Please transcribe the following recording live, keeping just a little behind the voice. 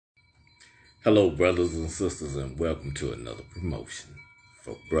Hello, brothers and sisters, and welcome to another promotion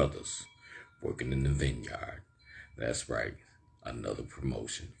for brothers working in the vineyard. That's right, another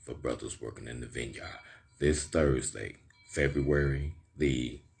promotion for brothers working in the vineyard. This Thursday, February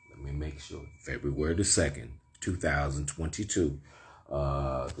the 2nd, 2022.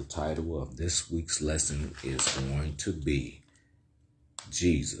 The title of this week's lesson is going to be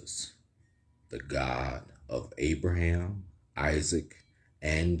Jesus, the God of Abraham, Isaac,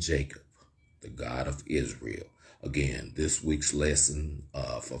 and Jacob, the God of Israel. Again, this week's lesson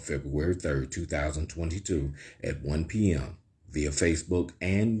for February 3rd, 2022 at 1 p.m. via Facebook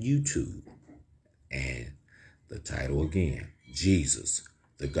and YouTube. And the title again, Jesus,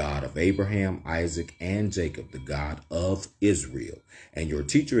 the God of Abraham, Isaac, and Jacob, the God of Israel. And your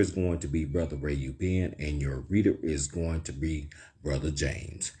teacher is going to be Brother Ray Ubin, and your reader is going to be Brother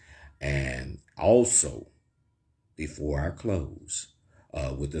James. And also, before I close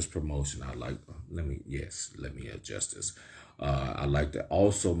with this promotion, let me adjust this. I'd like to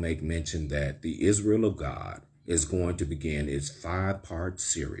also make mention that the Israel of God is going to begin its 5-part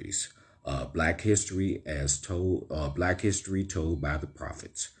series, Black History told by the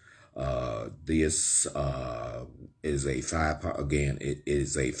prophets. This is a 5-part, again, it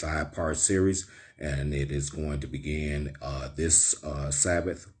is a 5-part series, and it is going to begin this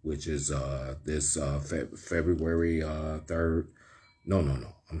Sabbath, which is this February 3rd.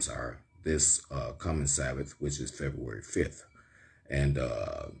 I'm sorry. This coming Sabbath, which is February 5th. And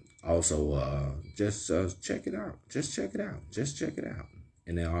also just check it out. Just check it out.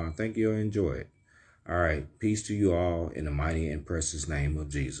 And I think you'll enjoy it. All right. Peace to you all in the mighty and precious name of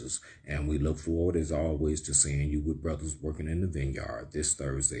Jesus. And we look forward, as always, to seeing you with brothers working in the vineyard this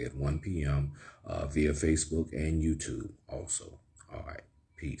Thursday at 1 p.m. Via Facebook and YouTube also. All right.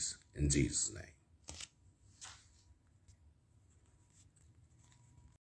 Peace in Jesus' name.